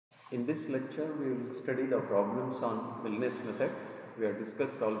In this lecture, we will study the problems on Milnes method. We have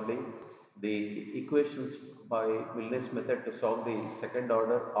discussed already the equations by Milnes method to solve the second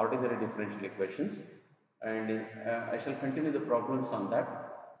order ordinary differential equations. And I shall continue the problems on that.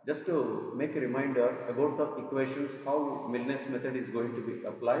 Just to make a reminder about the equations, how Milnes method is going to be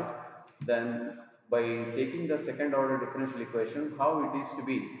applied. Then by taking the second order differential equation, how it is to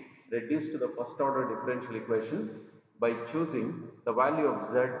be reduced to the first order differential equation by choosing the value of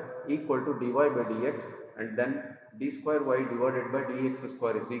z equal to dy by dx, and then d square y divided by dx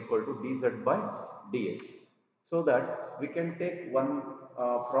square is equal to dz by dx, so that we can take one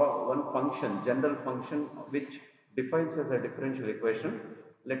function, general function, which defines as a differential equation.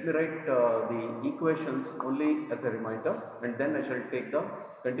 Let me write the equations only as a reminder, and then I shall take the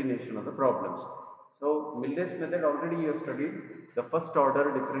continuation of the problems. So Milnes method, already you have studied the first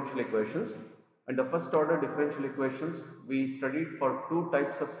order differential equations, and the first order differential equations we studied for two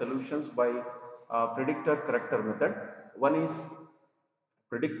types of solutions by predictor corrector method. One is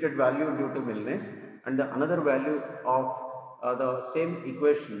predicted value due to Milnes, and the another value of the same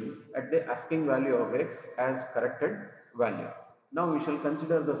equation at the asking value of x as corrected value. Now we shall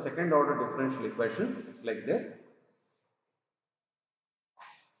consider the second order differential equation like this.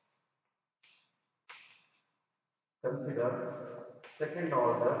 Consider second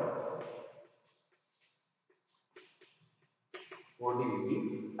order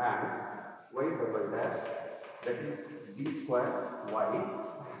ODE as y double dash, that is d square y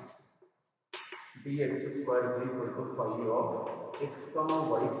dx square is equal to phi of x comma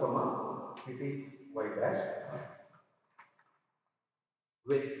y comma, it is y dash,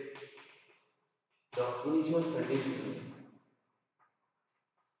 with the initial conditions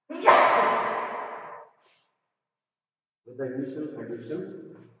with the initial conditions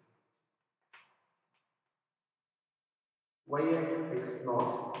y at x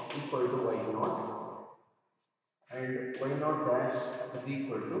naught equal to y naught, and y naught dash is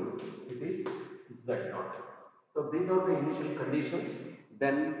equal to, it is z naught. So these are the initial conditions.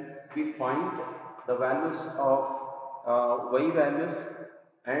 Then we find the values of y values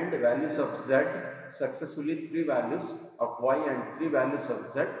and values of z, successfully three values of y and three values of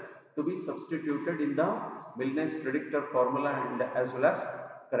z to be substituted in the Milnes predictor formula and as well as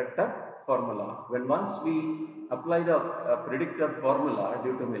corrector formula. When once we apply the predictor formula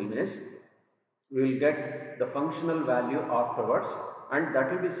due to Milnes, we will get the functional value afterwards, and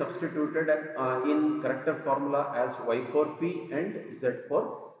that will be substituted in corrector formula as y for p and z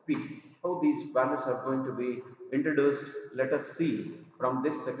for p. How these values are going to be introduced, let us see from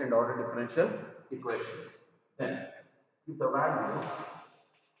this second order differential equation. Then with the values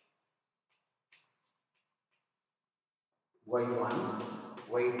y1,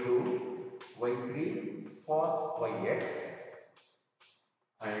 y2, y3 for yx,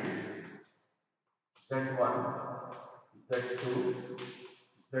 and z1, z2,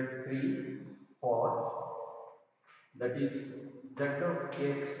 z3 for, that is z of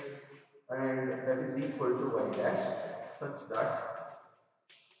x, and that is equal to y dash, such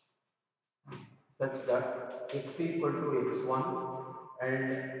that x equal to x1 and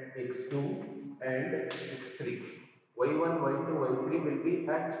x2 and x3. y1, y2, y3 will be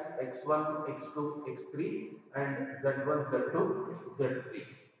at x1, x2, x3, and z1, z2, z3,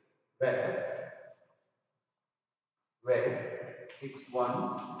 where x1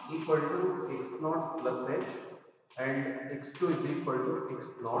 equal to x naught plus h, and x2 is equal to x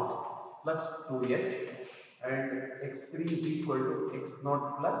naught plus 2h, and x3 is equal to x naught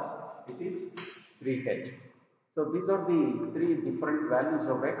plus, it is 3h. So these are the three different values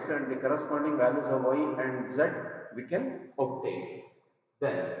of x, and the corresponding values of y and z we can obtain.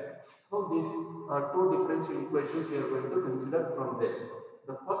 Then, so these are two differential equations we are going to consider from this.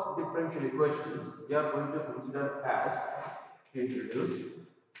 The first differential equation we are going to consider as introduce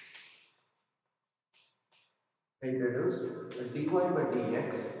dy by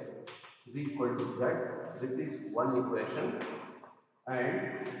dx is equal to z. This is one equation,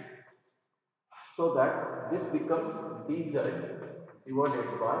 and so that this becomes dz divided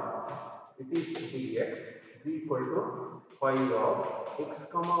by, it is dx is equal to phi of x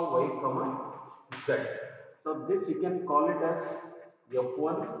comma y comma z. So this you can call it as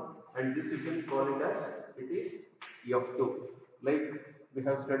f1, and this you can call it as, it is f2, like we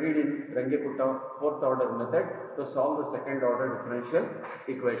have studied in Rangekutta fourth order method to solve the second order differential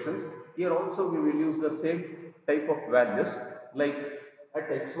equations. Here also we will use the same type of values, like at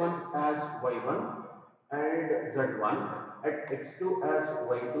x1 as y1 and z1, at x2 as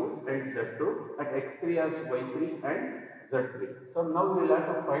y2 and z2, at x3 as y3 and z3. So now we will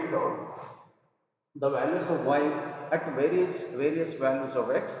have to find out the values of y at various values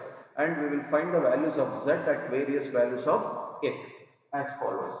of x and we will find the values of z at various values of x as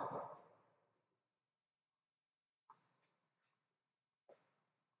follows.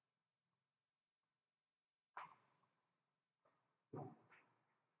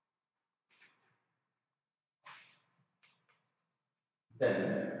 Then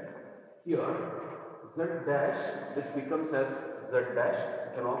here z dash, this becomes as z dash.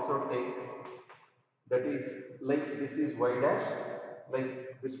 You can also take, that is like this is y dash, like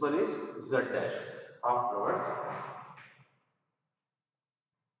this one is z dash. Afterwards,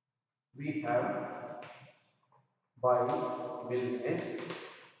 we have by Milnes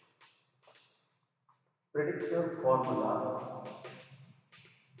predictor formula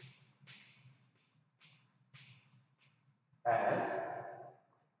as,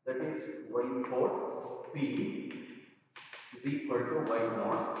 that is y4 p is equal to y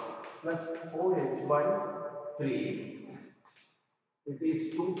naught plus 4h by 3. It is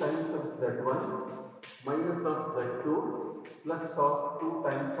 2 times of z1 minus of z2 plus of 2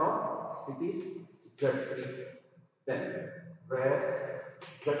 times of, it is z3. Then where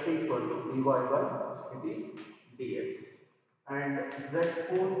z equal to dy by, it is dx, and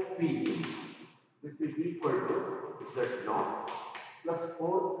z4p, this is equal to z0 plus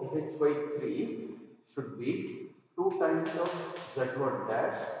 4h by 3 should be 2 times of z1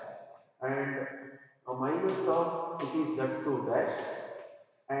 dash and a minus of, it is z2 dash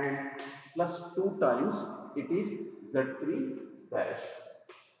and plus 2 times it is z3 dash.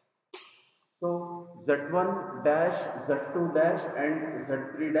 So z1 dash, z2 dash and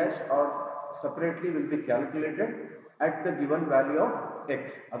z3 dash are separately will be calculated at the given value of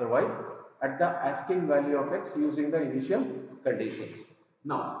x, otherwise at the asking value of x using the initial conditions.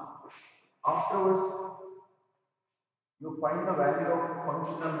 Now afterwards you find the value of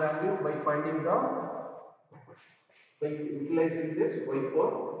functional value by finding the, by utilizing this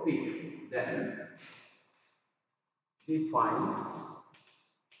y4p. Then we find,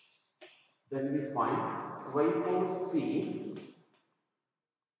 y4c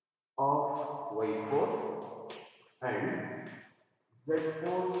of y4 and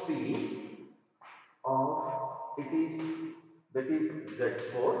z4c of, it is, that is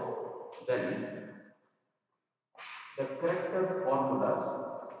z4. Then the character formulas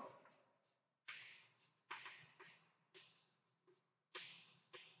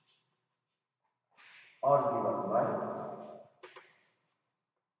are given by,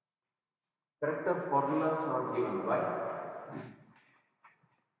 character formulas are given by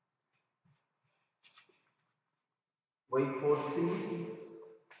y4c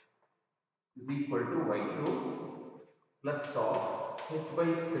is equal to y2 plus of h by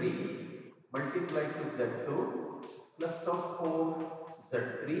 3 multiplied to z2 plus of 4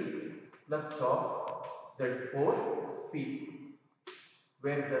 z3 plus of z4p,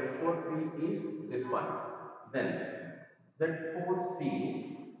 where z4p is this one. Then z4c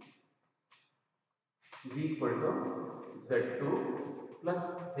is equal to z2 plus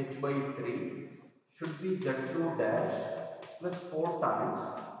h by 3 should be z2 dash plus 4 times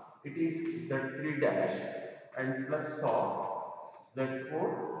it is z3 dash and plus of z4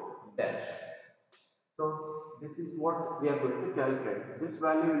 dash. So this is what we are going to calculate. This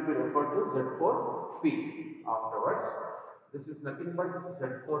value will be referred to z4p. Afterwards, this is nothing but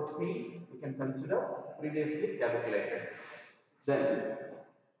z4p we can consider previously calculated. Then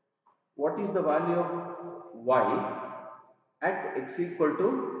what is the value of y at x equal to,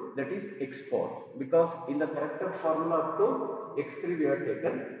 that is x4, because in the character formula up to x3 we have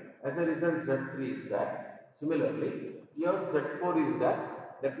taken, as a result z3 is that. Similarly here z4 is that,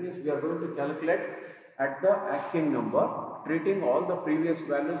 that means we are going to calculate at the asking number, treating all the previous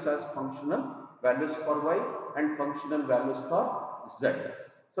values as functional values for y and functional values for z.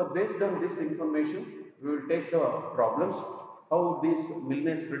 So based on this information we will take the problems how this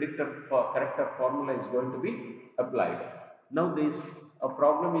Milnes predictor for character formula is going to be applied. Now this a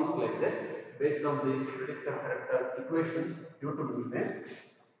problem is like this, based on these predictor character equations due to Milnes.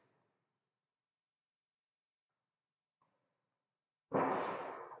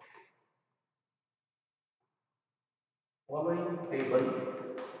 Following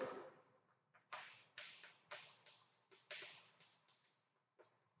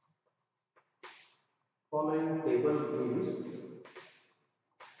table gives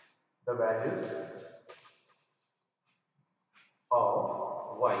the values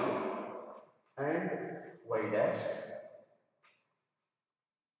of y and y dash,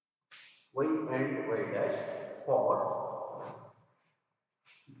 y and y dash for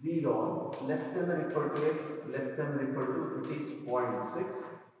 0 less than or equal to x less than or equal to, it is 0.6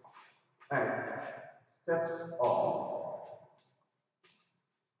 at steps of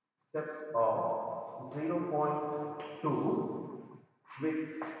steps of 0.2 with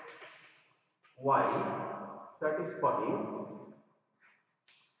y satisfying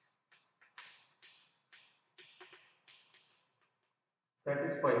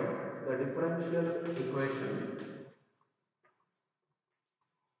the differential equation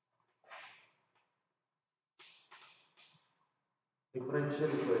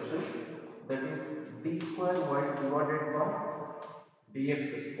that is d square y divided by dx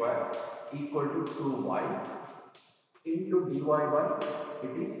square equal to 2y into dy by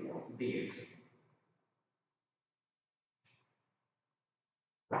it is dx.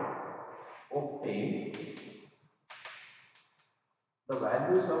 Obtain the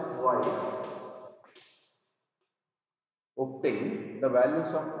values of y. Obtain the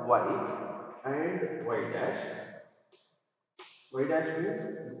values of y and y dash. Y dash means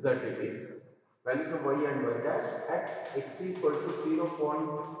z it is. Values of y and y dash at x equal to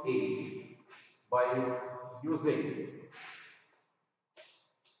 0.8 by using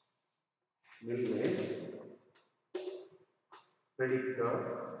Miller's predictor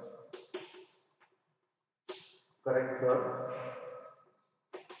corrector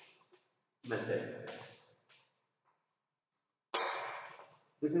method.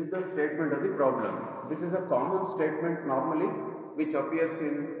 This is the statement of the problem. This is a common statement normally which appears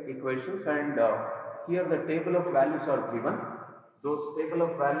in equations, and here the table of values are given. Those table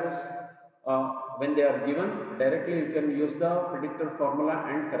of values, when they are given directly, you can use the predictor formula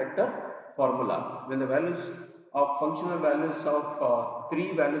and corrector formula. When the values of functional values of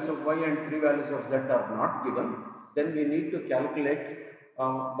 3 values of y and 3 values of z are not given, then we need to calculate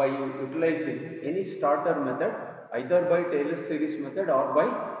by utilizing any starter method, either by Taylor series method or by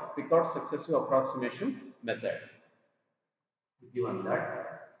Picard successive approximation method. Given that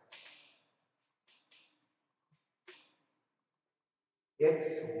x,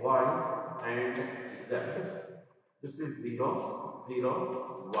 y and z, this is 0,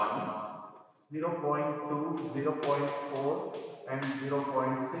 0, 1, 0.2, 0.4 and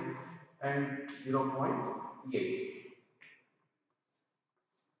 0.6 and 0.8.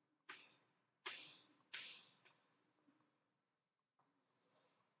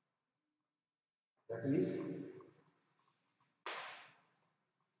 That is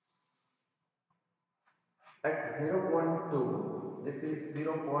at 0.2, this is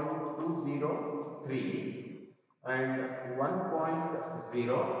 0.203 and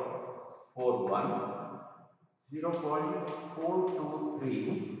 1.041,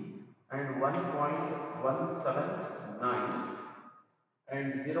 0.423 and 1.179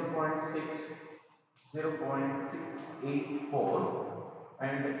 and 0.6, 0.684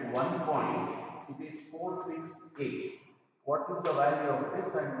 and 1 point, it is 468. What is the value of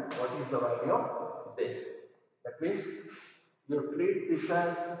this and what is the value of this? That means you treat this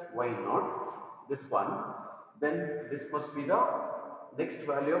as y naught, this one, then this must be the next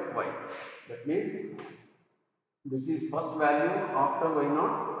value of y. That means this is first value after y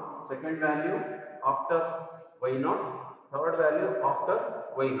naught, second value after y naught, third value after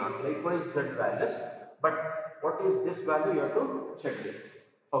y naught. Likewise z values. But what is this value? You have to check this.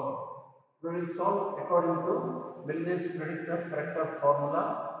 Okay. We will solve according to Miller's predictor corrector formula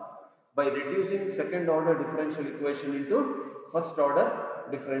by reducing second order differential equation into first order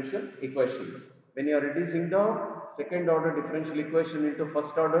differential equation. When you are reducing the second order differential equation into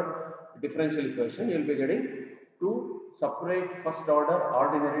first order differential equation, you will be getting two separate first order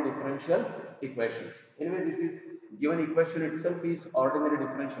ordinary differential equations. Anyway, this is given equation itself is ordinary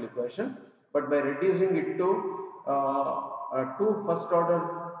differential equation, but by reducing it to two first order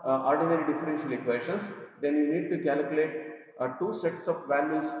ordinary differential equations, then you need to calculate two sets of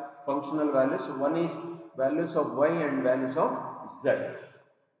values, functional values. One is values of y and values of z.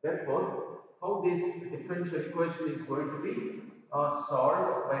 Therefore, how this differential equation is going to be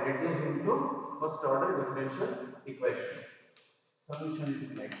solved by reducing to first order differential equation. Solution is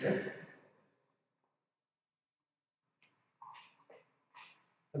like this.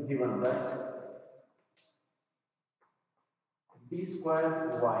 Given that d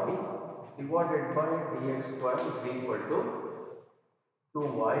square y divided by dx square is equal to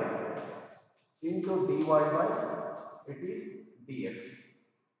 2y into dy by it is dx.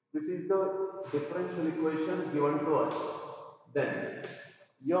 This is the differential equation given to us. Then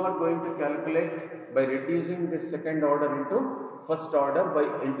you are going to calculate by reducing this second order into first order by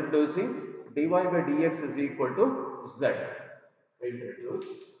introducing dy by dx is equal to z. Introduce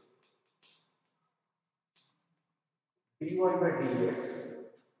dy by dx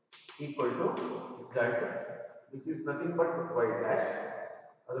equal to z. This is nothing but y dash.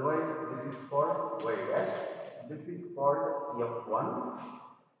 Otherwise, this is called y dash. This is called f1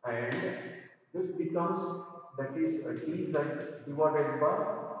 and This becomes, that is dz divided by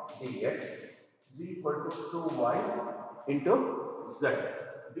dx is equal to 2y into z.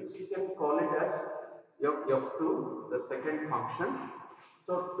 This you can call it as f2, the second function.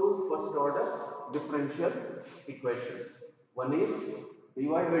 So two first order differential equations. One is dy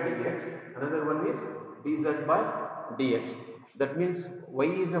by dx, another one is dz by dx. That means y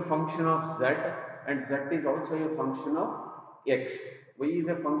is a function of z and z is also a function of x. Y is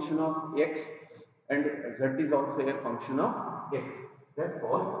a function of x and z is also a function of x.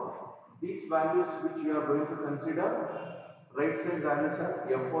 Therefore, these values which you are going to consider, right side values as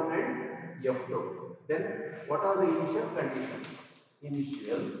f1 and f2. Then what are the initial conditions?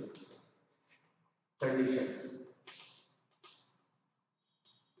 Initial conditions.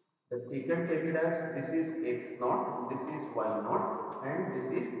 That we can take it as this is x naught, this is y naught, and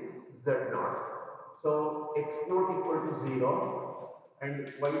this is z naught. So x naught equal to 0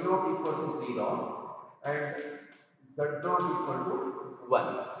 and y naught equal to 0 and z naught equal to 1.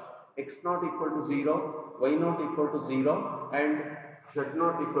 X naught equal to 0, y naught equal to 0 and z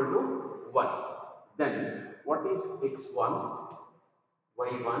naught equal to 1. Then what is x1,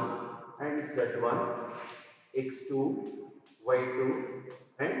 y1 and z1, x2, y2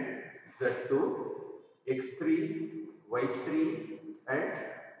 and z2, x3, y3 and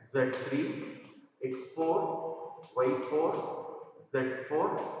z3, x4, y4, z4.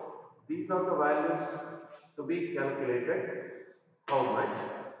 These are the values to be calculated. How much?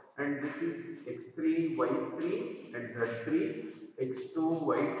 And this is x3, y3 and z3, x2,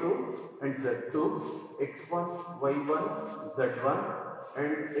 y2 and z2, x1, y1, z1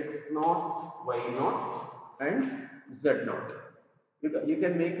 and x0, y0 and z0. You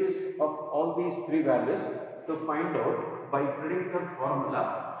can make use of all these three values to find out by predictor formula,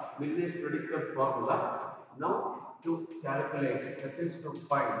 Miller's predictor formula. Now to calculate, that is to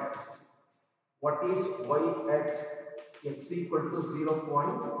find what is y at x equal to 0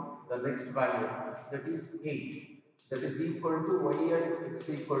 point, the next value, that is 8. That is equal to y at x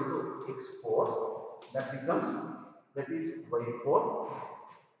equal to x4. That becomes, that is y4.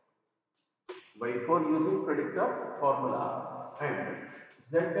 Y4 using predictor formula. And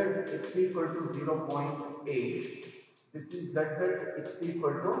z at x equal to 0 0.8. This is z at x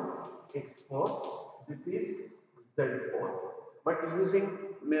equal to x4. This is z4. But using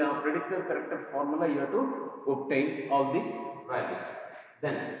predictor corrector formula, you have to obtain all these values.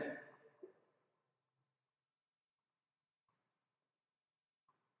 Then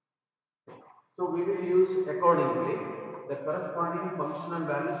so we will use accordingly the corresponding functional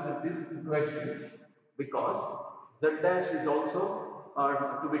values with this equation, because z dash is also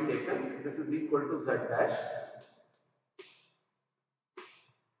to be taken. This is equal to z dash.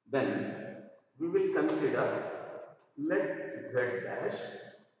 Then we will consider, let z dash,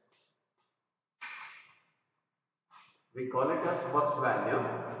 we call it as first value,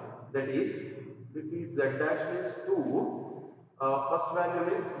 that is, this is z dash means 2, first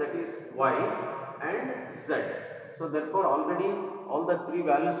value is, that is y and z. So therefore already all the three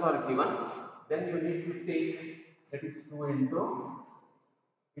values are given. Then you need to take, that is 2 into,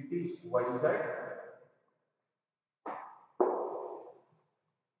 it is yz,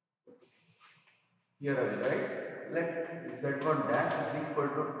 here I will write, let z1 dash is equal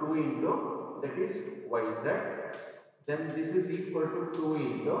to 2 into, that is yz. Then this is equal to 2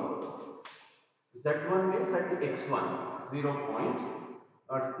 into z1 means at x1 0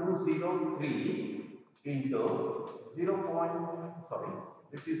 203 into 0 point, sorry,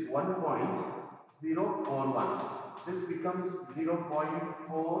 this is 1.041. This becomes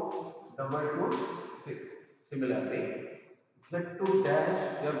 0.4226. Similarly, z2 dash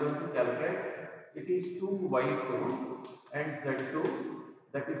you are going to calculate, it is 2y2 and z2,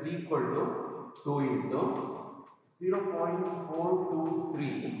 that is equal to 2 into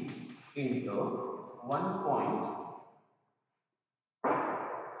 0.423 into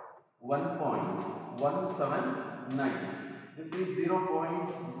 1.179. This is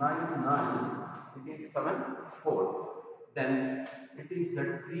 0.99. It is 74. Then it is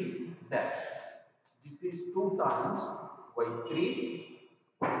z3 dash. This is 2 times y3.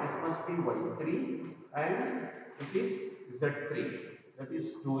 This must be y3 and it is z3. That is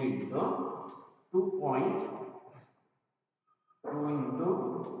 2 into 2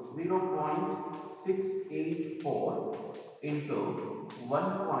 into 0.684 into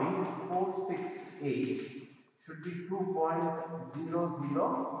 1.468 should be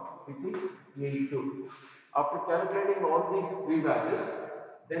 2.00, it is 82. After calculating all these three values,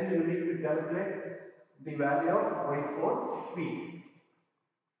 then you need to calculate the value of y4p.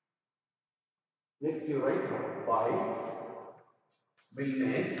 Next you write by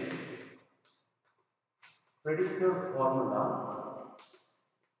Miller's predictor formula,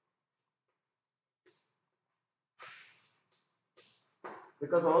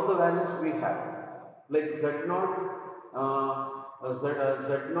 because all the values we have, like z1,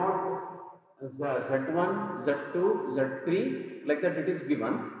 z2, z3, like that it is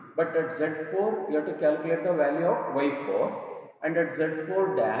given. But at z4 you have to calculate the value of y4, and at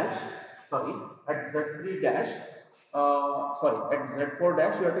z4 dash, sorry, at z3 dash, at z4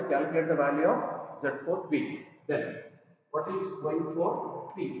 dash you have to calculate the value of z4p. Then what is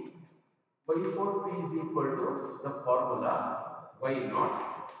y4p? Y4p is equal to the formula y naught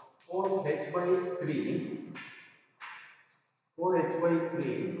 4h by 3, 4h by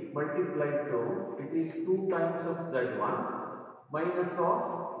 3 multiplied to, it is 2 times of z1 minus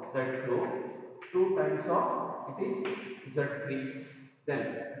of z2, 2 times of, it is z3. Then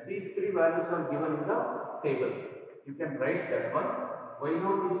these three values are given in the table. You can write that one. Y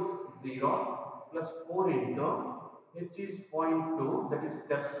naught is 0 plus 4 into h is 0.2, that is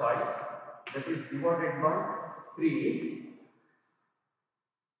step size, that is divided by 3,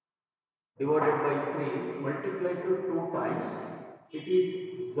 divided by 3 multiplied to 2 times, it is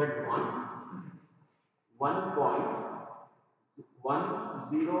z1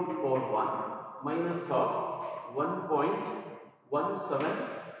 1.1041 minus of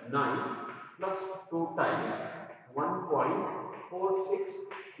 1.179 plus 2 times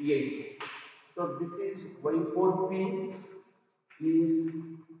 1.468. So this is y4p is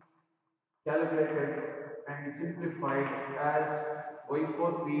calculated and simplified as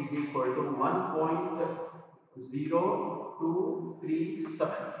y4p is equal to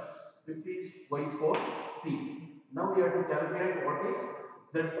 1.0237. This is y4p. Now we have to calculate what is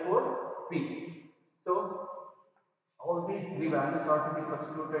z4p. So all these three values are to be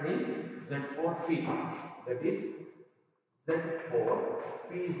substituted in z4p. That is z4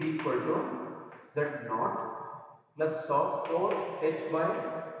 p is equal to z0 plus of 4h by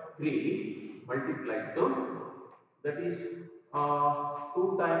 3 multiplied to, that is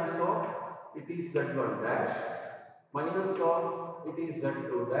 2 times of, it is z1 dash minus of, it is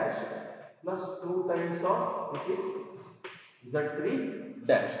z2 dash plus 2 times of, it is z3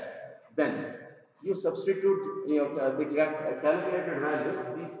 dash. Then you substitute the calculated values,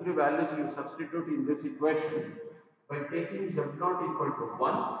 these three values you substitute in this equation by taking z0 equal to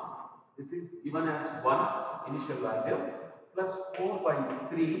 1. This is given as 1 initial value plus 4 by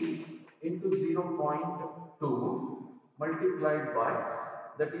 3 into 0.2 multiplied by,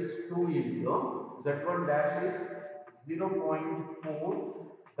 that is 2 into z1 dash is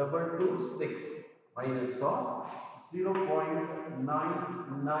 0.4226 minus of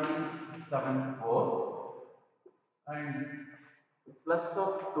 0.9974 and plus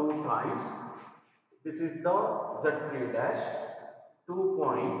of 2 times, this is the z3 dash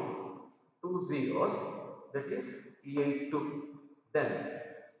 2.2 zeros, that is 82. Then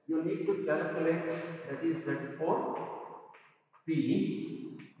you need to calculate, that is z4 p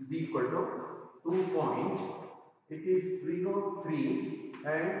is equal to 2 point, it is 0.3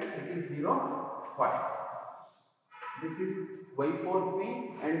 and it is 0.5. This is y4p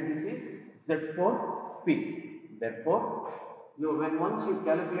and this is z4p. Therefore, once you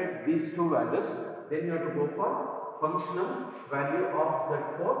calculate these two values, then you have to go for functional value of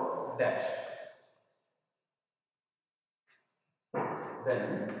z4 dash.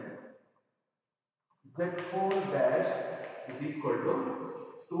 Then z4 dash is equal to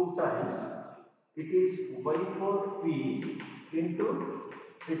 2 times, it is y4p into,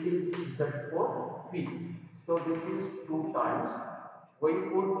 it is z4p. So this is 2 times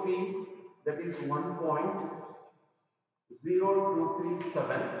y4p, that is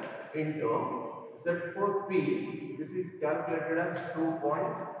 1.0237 into z4p, this is calculated as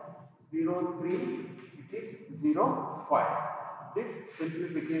 2.03, it is 0.5. This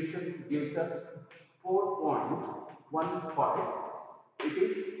simplification gives us 4.15, it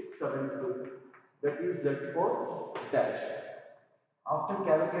is 72, that is z4 dash. After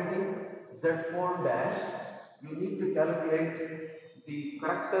calculating z4 dash, you need to calculate the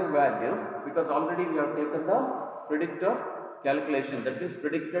corrector value, because already we have taken the predictor calculation, that is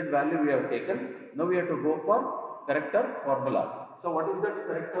predicted value we have taken. Now we have to go for corrector formula. So what is that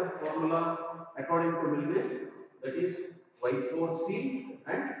corrector formula according to Milnes? That is y4c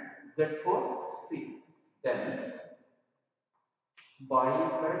and z4c. Then by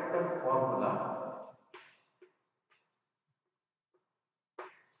corrector formula,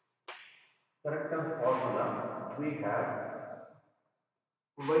 we have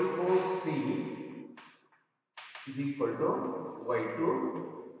y4c is equal to y2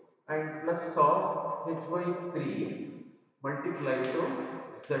 and plus of h by 3 multiplied to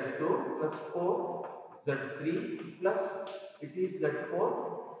z2 plus 4 Z3 plus it is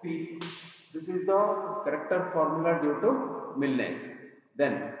Z4P. This is the corrector formula due to Milnes.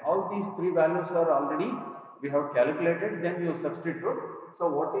 Then all these three values are already we have calculated, then you substitute. So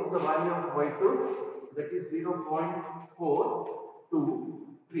what is the value of Y2? That is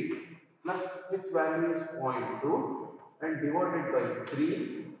 0.423 plus which value is 0.2 and divided by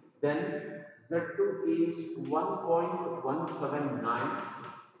 3, then Z2 is 1.179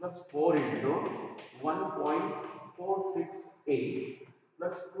 plus 4 into 1.468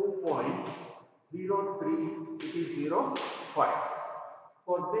 plus 2.03, it is 0.5.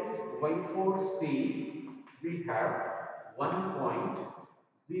 For this Y4C, we have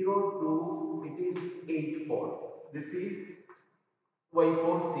 1.02, it is 84. This is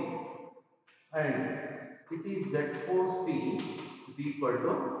Y4C. And it is Z4C is equal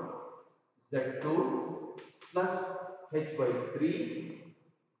to Z2 plus H by 3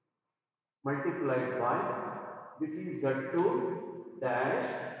 multiplied by, this is Z2 dash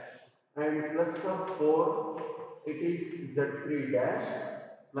and plus of 4, it is Z3 dash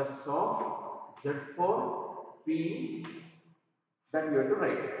plus of Z4P, that you have to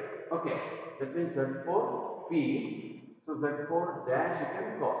write. Okay, that means Z4P, so Z4 dash you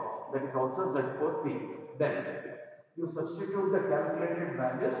can call, that is also Z4P. Then you substitute the calculated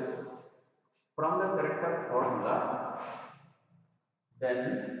values from the corrector formula. Then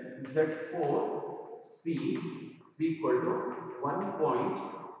Z4C is equal to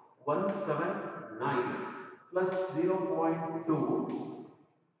 1.179 plus 0.2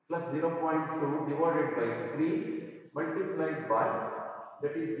 plus 0.2 divided by 3 multiplied by,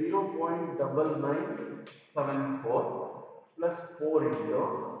 that is 0.9974 plus 4 into,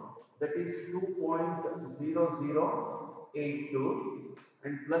 that is 2.0082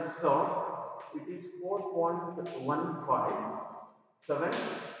 and plus of, it is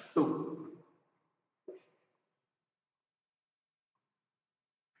 4.1572.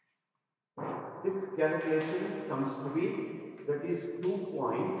 This calculation comes to be, that is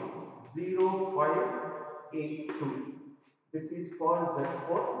 2.0582. This is for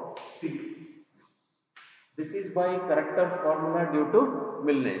Z4C. This is by corrector formula due to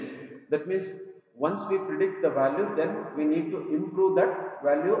Milnes. That means once we predict the value, then we need to improve that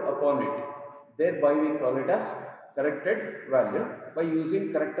value upon it. Thereby we call it as corrected value by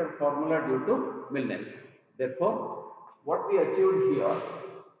using corrector formula due to Milnes. Therefore, what we achieved here,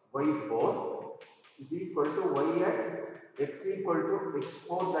 Y4 is equal to Y at x equal to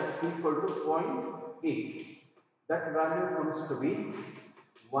x4, that is equal to 0.8. That value comes to be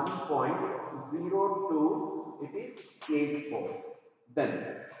 1.02, it is 84. Then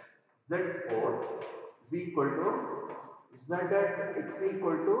Z4 is equal to Z at x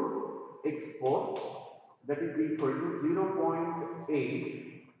equal to x4, that is equal to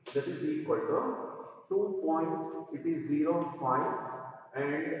 0.8, that is equal to 2. It is 0.5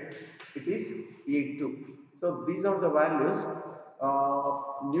 and it is 82. So these are the values,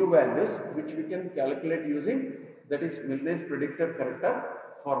 new values which we can calculate using, that is Milnes predictor corrector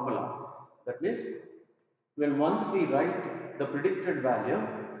formula. That means when once we write the predicted value,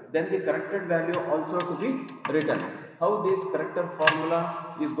 then the corrected value also to be written. How this corrector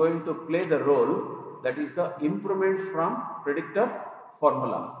formula is going to play the role, that is the improvement from predictor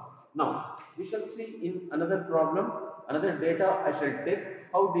formula. Now we shall see in another problem, another data I shall take,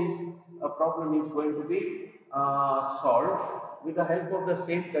 how this problem is going to be solved with the help of the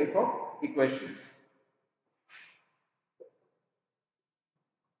same type of equations.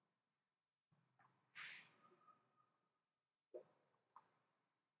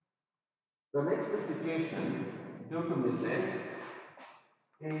 The next situation due to Milnes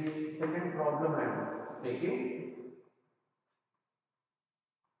is second problem I am taking.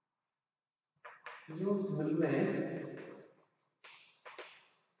 Use Milnes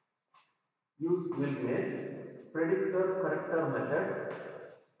predictor corrector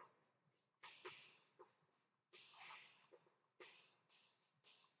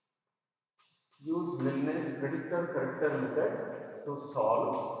method to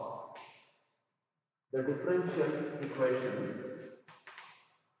solve the differential equation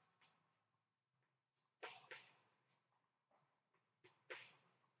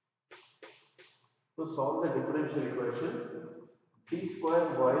d square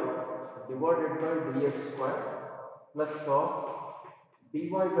y divided by dx square plus of dy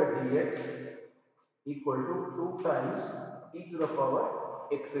by dx equal to 2 times e to the power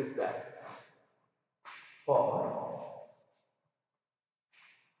x is that for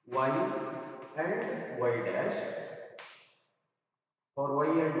y and y dash, for y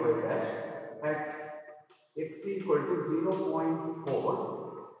and y dash at x equal to 0.4,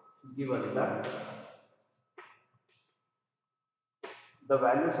 given that the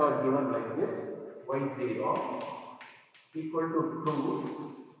values are given like this: y0 equal to 2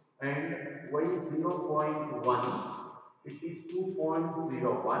 and y 0.1 it is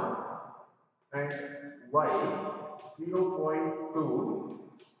 2.01 and y 0.2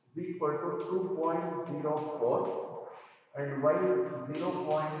 is equal to 2.04 and y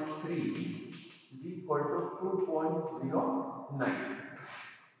 0.3 is equal to 2.09,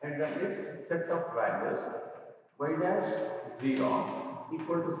 and the next set of values y dash 0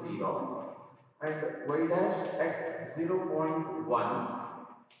 equal to 0 and y dash at 0.1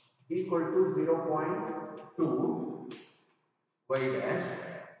 equal to 0.2, y dash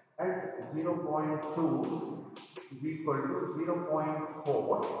at 0.2 is equal to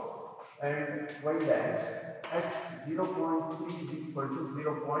 0.4 and y dash at 0.3 is equal to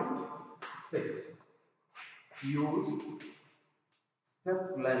 0.6. Use step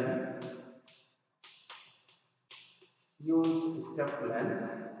length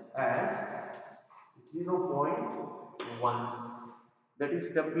as 0.1. That is,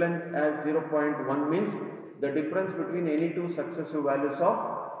 step length as 0.1 means the difference between any two successive values of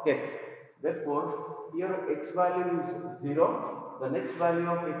x. Therefore, here x value is 0, the next value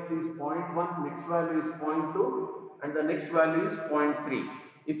of x is 0.1, next value is 0.2 and the next value is 0.3.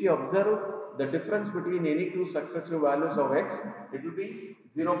 If you observe the difference between any two successive values of x, it will be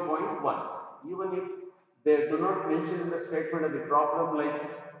 0.1. Even if they do not mention in the statement of the problem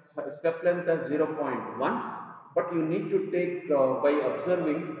like step length as 0.1, but you need to take by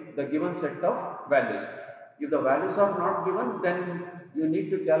observing the given set of values. If the values are not given, then you need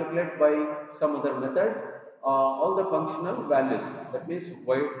to calculate by some other method all the functional values. That means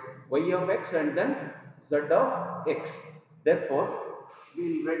y of x and then z of x. Therefore, we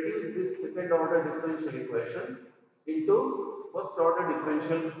will reduce this second order differential equation into first order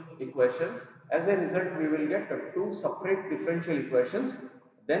differential equation. As a result, we will get two separate differential equations.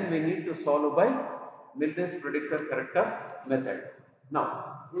 Then we need to solve by Milne's predictor corrector method.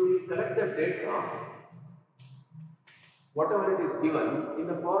 Now, we will collect the data, whatever it is given, in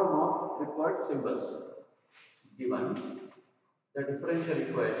the form of required symbols. Given the differential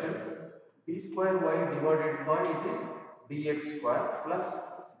equation, d square y divided by it is dx square plus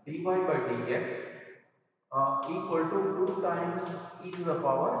dy by dx equal to 2 times e to the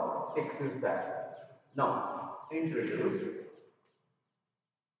power x is there. Now, introduce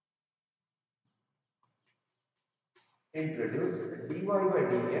dy by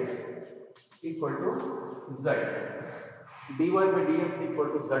dx equal to z. Dy by dx equal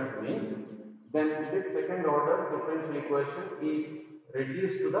to z means then this second order differential equation is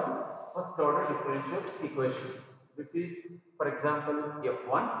reduced to the first order differential equation. This is, for example,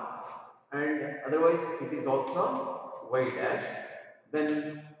 f1 and otherwise it is also y dash. Then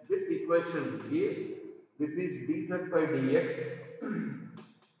this equation is, this is dz by dx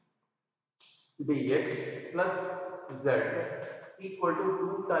dx plus z equal to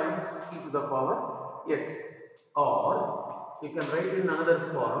 2 times e to the power x, or you can write in another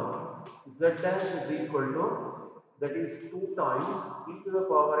form z dash is equal to, that is 2 times e to the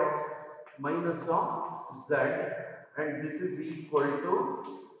power x minus of z, and this is equal to,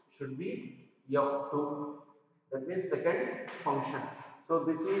 should be f2, that means second function. So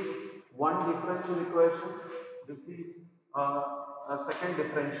this is one differential equation, this is a second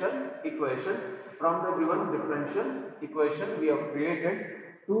differential equation. From the given differential equation, we have created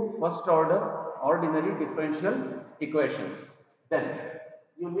two first order ordinary differential equations. Then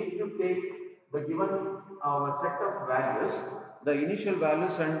you need to take the given set of values, the initial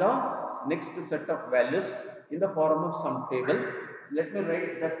values and the next set of values in the form of some table. Let me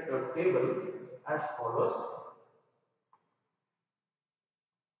write that table as follows.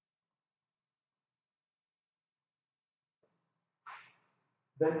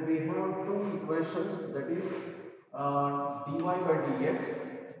 Then we have two equations, that is dy by dx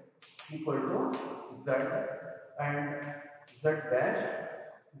equal to z and z dash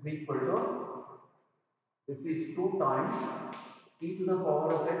is equal to, this is 2 times e to the power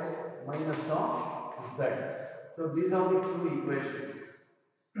of x minus of z. So these are the two equations.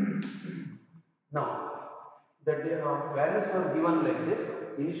 Now, the values are given like this,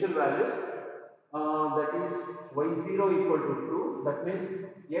 initial values, that is y0 equal to 2, that means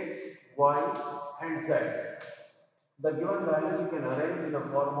x, y and z. The given values you can arrange in the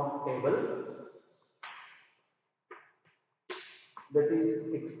form of table, that is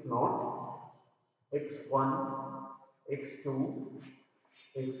x0, x1, x2,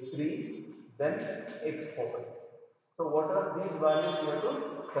 x3, then x4. So what are these values you have to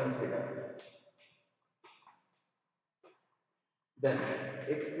consider? Then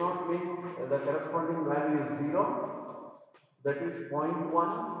x0 means the corresponding value is 0, that is point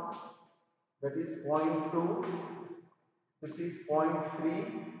 0.1, that is point 0.2, this is point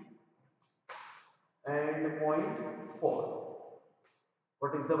 0.3 and point 0.4.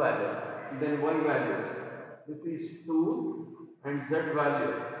 What is the value? Then y values. This is 2 and z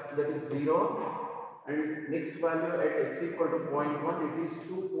value, that is 0, and next value at x equal to 0.1, it is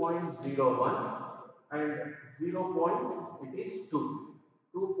 2.01, and 0 point, it is 2.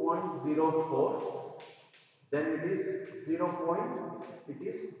 2.04, then it is 0 point, it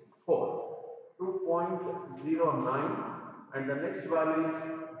is 4. 2.09, and the next value is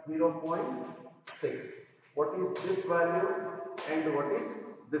 0.6. What is this value and what is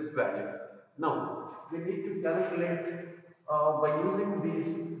this value? Now we need to calculate by using these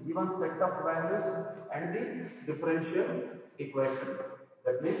given set of values and the differential equation.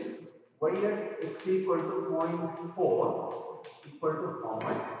 That means y at x equal to 0.4 equal to how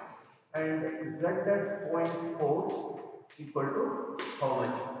much, and z at 0.4 equal to how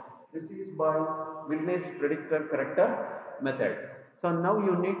much. This is by Milne's predictor corrector method. So now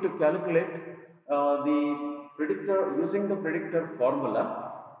you need to calculate the predictor using the predictor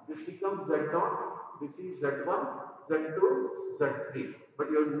formula. This becomes z0, this is z1, z2, z3. But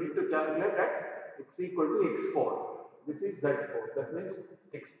you need to calculate at x equal to x4. This is z4. That means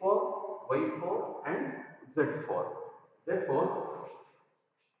x4, y4 and z4. Therefore,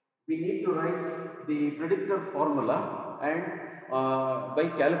 we need to write the predictor formula, and by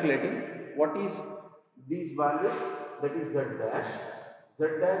calculating what is these values, that is z dash, z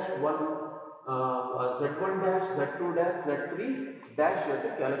dash 1, z1 dash, z2 dash, z3 dash you have to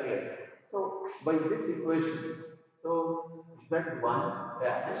calculate. So by this equation, so z1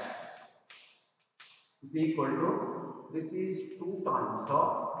 dash is equal to, this is 2 times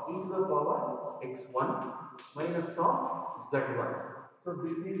of e to the power x1 minus of z1. So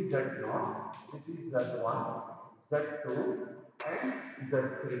this is z0, this is z1, z2 and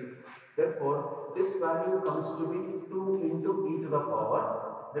z3. Therefore, this value comes to be 2 into e to the power,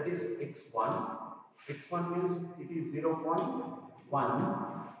 that is x1. x1 means it is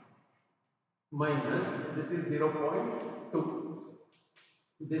 0.1 minus, this is 0.2.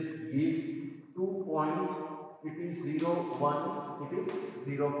 This gives 2 point, it is 0, 1, it is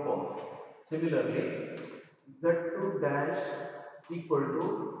 0, 4. Similarly, z2 dash equal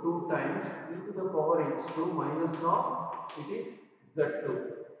to 2 times e to the power x2 minus of, it is z2.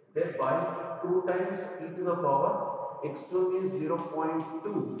 Thereby 2 times e to the power x2 is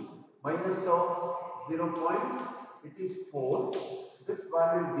 0.2 minus of 0 point, it is 4. This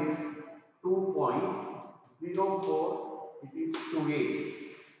value gives 2.04, it is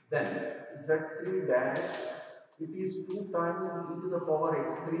 28. Then z3 dash, it is 2 times e to the power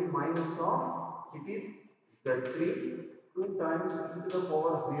x3 minus of, it is z3, 2 times e to the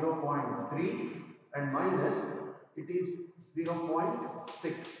power 0.3 and minus, it is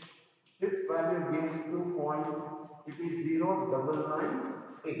 0.6. This value gives 2 point, it is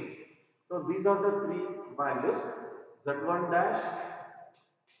 0.998. So these are the three values. Z1 dash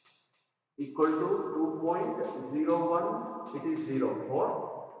equal to 2.01, it is 0.4,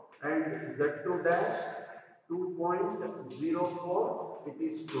 and Z2 dash 2.04, it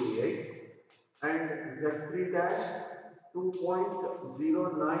is 28, and Z3 dash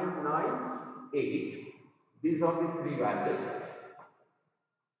 2.0998. These are the three values.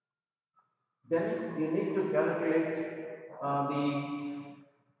 Then you need to calculate the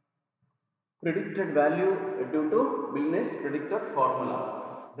predicted value due to Milne's predictor formula.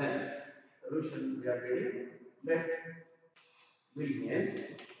 Then solution we are getting, let Milne's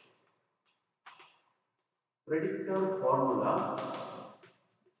predictor formula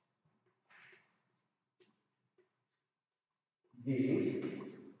gives,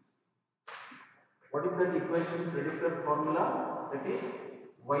 what is that equation predictor formula? That is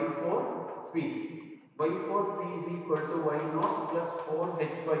y4p. y4p is equal to y0 plus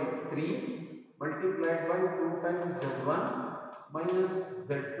 4h by 3 multiplied by 2 times z1 minus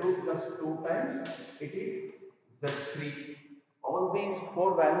z2 plus 2 times, it is z3. All these four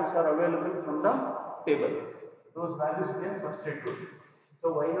values are available from the table. Those values we can substitute. So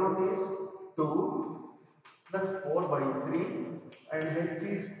y0 is 2 plus 4 by 3 and h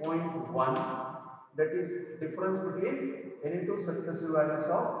is 0.1, that is difference between any two successive values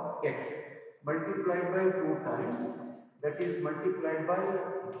of x, multiplied by 2 times, that is multiplied by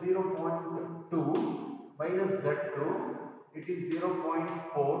 0.2 minus z2, it is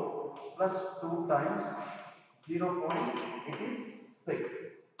 0.4 plus 2 times 0. It is 6,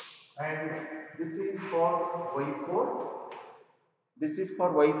 and this is for y4, this is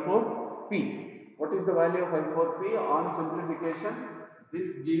for y4p. What is the value of y4p? On simplification, this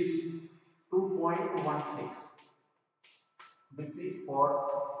gives 2.16. This is for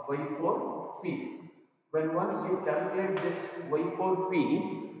y4p. When once you calculate this y4p,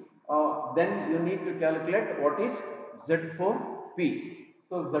 then you need to calculate what is z4p.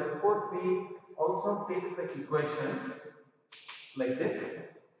 So z4p also takes the equation like this.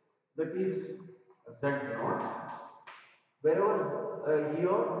 That is z naught. Wherever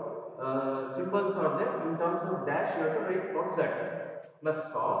here symbols are there, in terms of dash you have to write for z, plus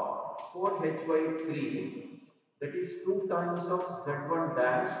of 4h by 3, that is 2 times of z1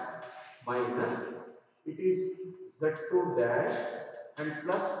 dash minus it is z2 dash and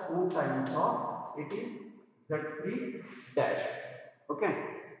plus 2 times of it is z3 dash. Okay,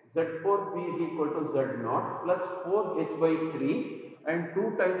 z4p is equal to z naught plus 4h by 3 and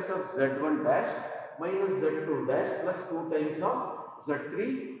 2 times of z1 dash minus z2 dash plus 2 times of z3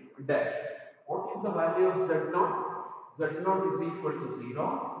 dash. What is the value of z naught? Z naught is equal to 0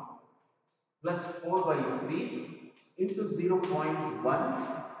 plus 4 by 3 into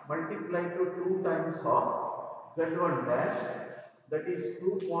 0.1 multiplied to 2 times of z1 dash, that is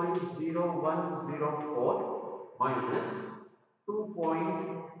 2.0104 minus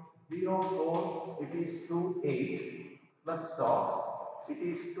 2.04, it is 28 plus of it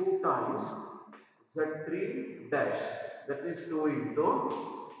is 2 times z3 dash, that is 2 into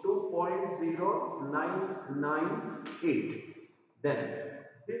 2.0998. Then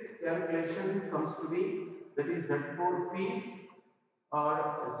this calculation comes to be, that is z4p or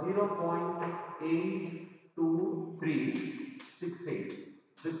 0.82368.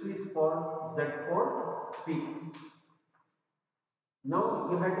 This is for z4p. Now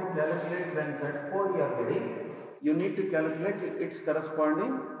you have to calculate when z4 you are getting, you need to calculate its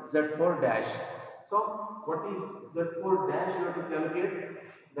corresponding z4 dash. So what is z4 dash you have to calculate?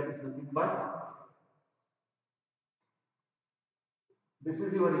 That is nothing but this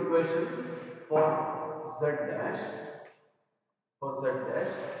is your equation for z dash, for z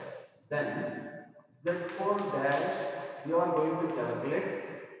dash. Then z4 dash you are going to calculate,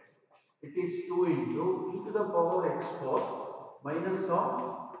 it is 2 into e to the power x4 minus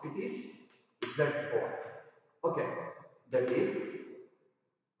of it is z4. Okay, that is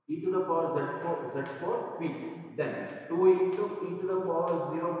e to the power z4 p. Then 2 into e to the power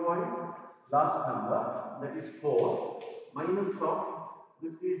 0 point last number, that is 4 minus of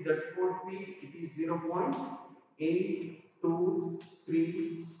this is z4 p, it is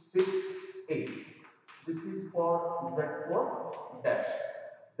 0.82368. This is for z4 dash.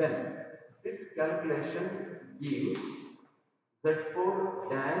 Then this calculation gives z4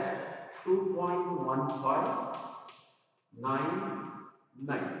 dash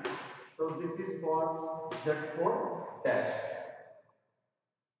 2.1599. So this is for z4 dash.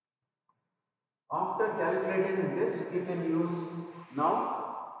 After calculating this, you can use now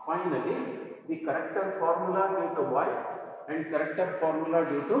finally the corrector formula due to y and corrector formula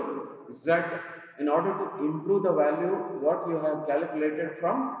due to z in order to improve the value what you have calculated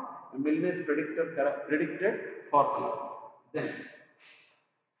from Milne's predicted formula. Then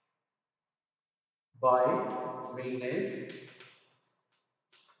by Milne's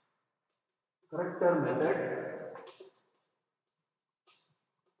corrector method,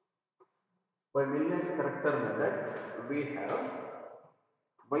 by Milne's corrector method, we have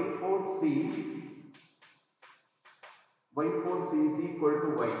y4c, y4c is equal to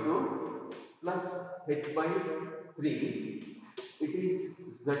y2 plus h by 3, it is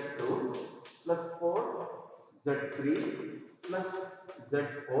z2 plus 4 z3 plus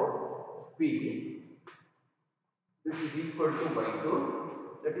z4 p. This is equal to y2,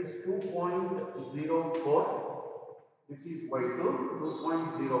 that is 2.04. This is y2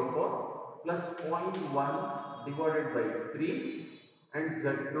 2.04 plus 0.1 divided by 3 and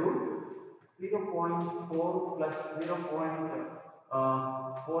z2 0.4 plus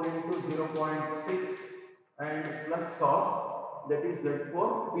 0.4 into 0.6 and plus of that is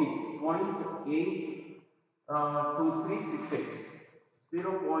z4 p 0.82368.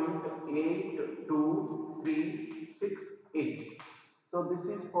 0.82368. So this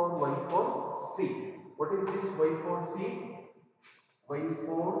is for y4c. What is this y4c?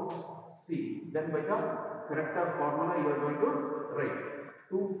 y4c. Then by the corrector formula you are going to write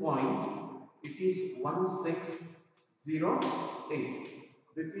 2 point, it is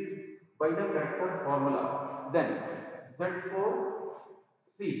 1608. This is by the corrector formula. Then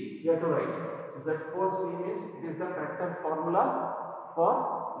z4c you have to write. z4c means it is the corrector formula for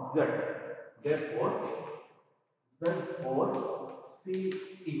z. Therefore z4c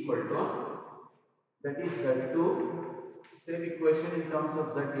equal to, that is z2, same equation in terms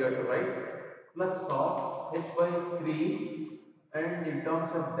of z you have to write, plus of h by 3 and in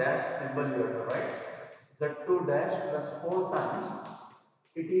terms of dash symbol you have to write z2 dash plus 4 times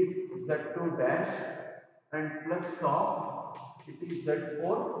it is z2 dash and plus of it is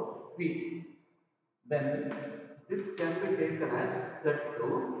z4 p. Then this can be taken as z2,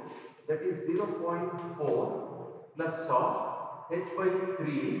 that is 0.4 plus of h by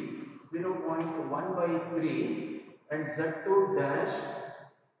 3, 0.1 by 3, and z2 dash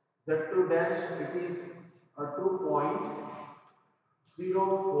it is a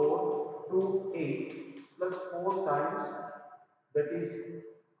 2.0428 plus 4 times, that is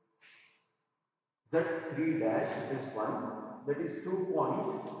z3 dash, this one, that is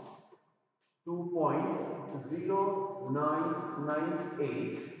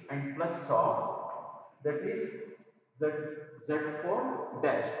 2.0998 and plus of, that is z4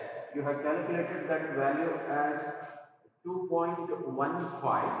 dash. You have calculated that value as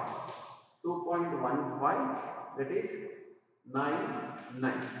 2.15, that is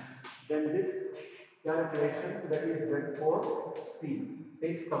 99. Then this calculation, that is z4c,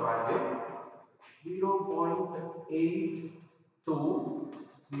 takes the value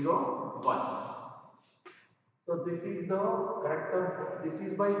 0.8201. So this is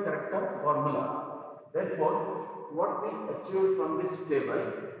by character formula. Therefore, what we achieved from this table,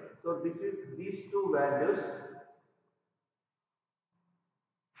 so this is these two values,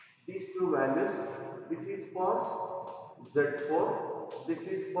 this is for z4, this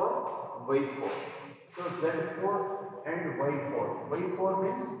is for y4. So z4 and y4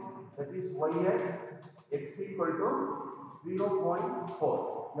 means, that is y at x equal to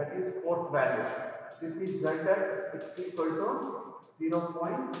 0.4, that is fourth value. This is z at x equal to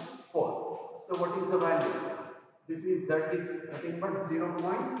 0.4. So what is the value? This is z is nothing but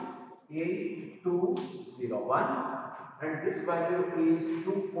 0.8201, and this value is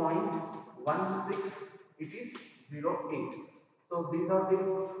 2.16, it is 0.8. So these are the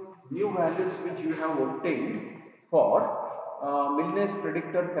new values which you have obtained for Milne's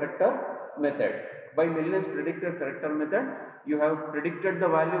predictor corrector method. By Milne's predictor corrector method, you have predicted the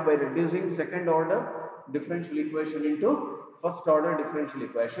value by reducing second order differential equation into first order differential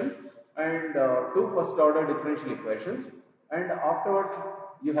equation and two first order differential equations, and afterwards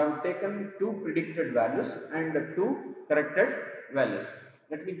you have taken two predicted values and two corrected values.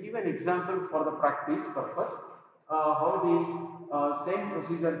 Let me give an example for the practice purpose, how the same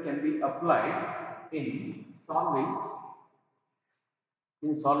procedure can be applied in solving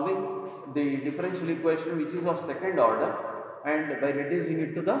the differential equation which is of second order and by reducing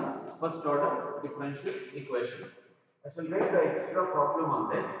it to the first order differential equation. I shall make the extra problem on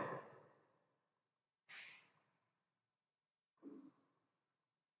this.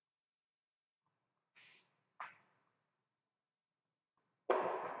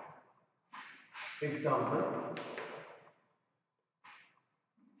 Example,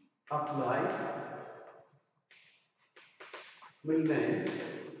 apply Milne's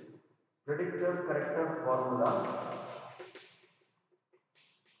predictor corrector formula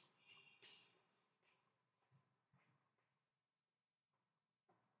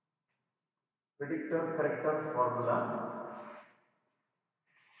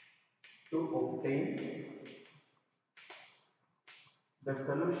to obtain the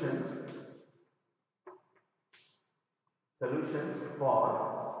solutions for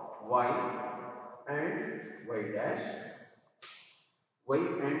y and y dash,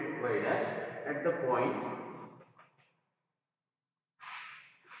 at the point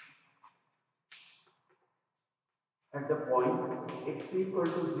x equal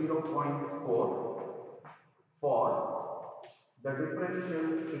to 0.4 for the differential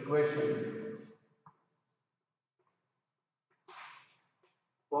equation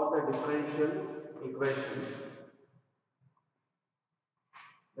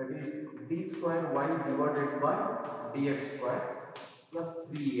that is d square y divided by dx square plus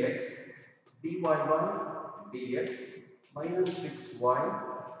 3x dy1 dx minus 6y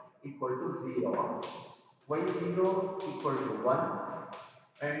equal to 0, y0 equal to 1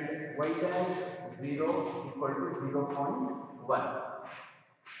 and y dash 0 equal to 0.1.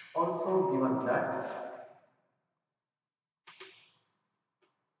 Also given that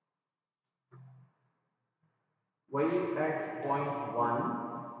y at point 1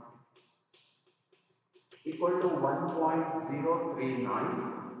 equal to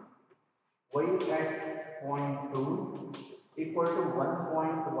 1.039, y at point 2 equal to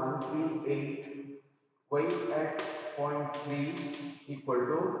 1.138, y at point 3 equal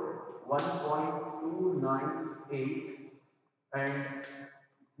to 1.298, and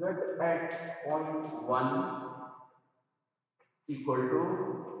z at point 1 equal to,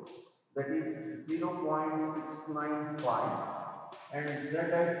 that is 0.695, and z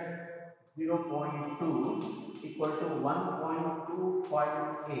at 0.2 equal to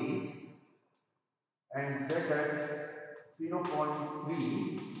 1.258 and z at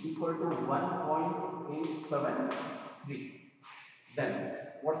 0.3 equal to 1.873. Then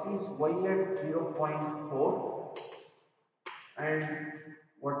what is y at 0.4 and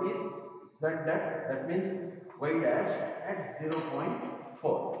what is z at, that means y dash at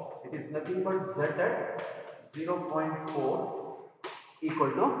 0.4. It is nothing but z at 0.4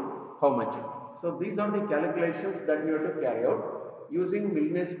 equal to how much? So these are the calculations that you have to carry out using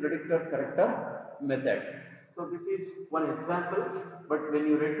Milne's predictor corrector method. So this is one example, but when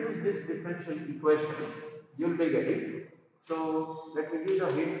you reduce this differential equation, you will be getting. So let me give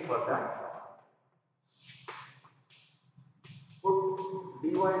the hint for that. Put dy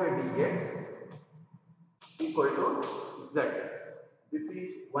by dx equal to z. This is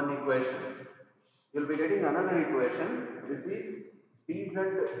one equation. You will be getting another equation. This is dz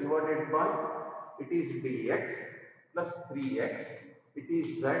divided by, it is dx plus 3x, it is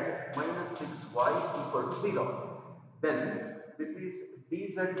z minus 6y equal to 0. Then this is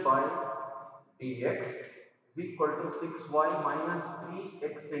dz by dx is equal to 6y minus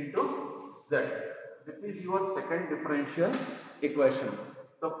 3x into z. This is your second differential equation.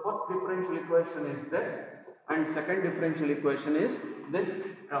 So first differential equation is this and second differential equation is this,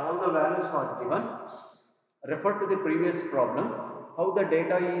 and all the values are given. Refer to the previous problem, how the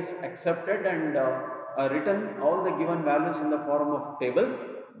data is accepted and written all the given values in the form of table.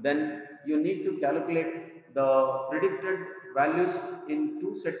 Then you need to calculate the predicted values in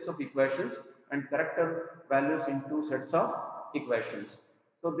two sets of equations and corrector values in two sets of equations.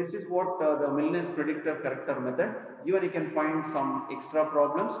 So this is what the Milne's predictor corrector method. Even you can find some extra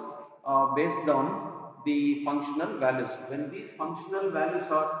problems based on the functional values. When these functional values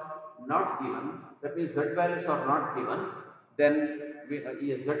are not given, that means z values are not given, then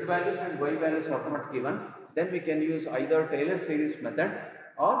z values and y values are not given, then we can use either Taylor series method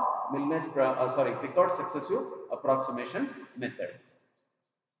or Picard successive approximation method.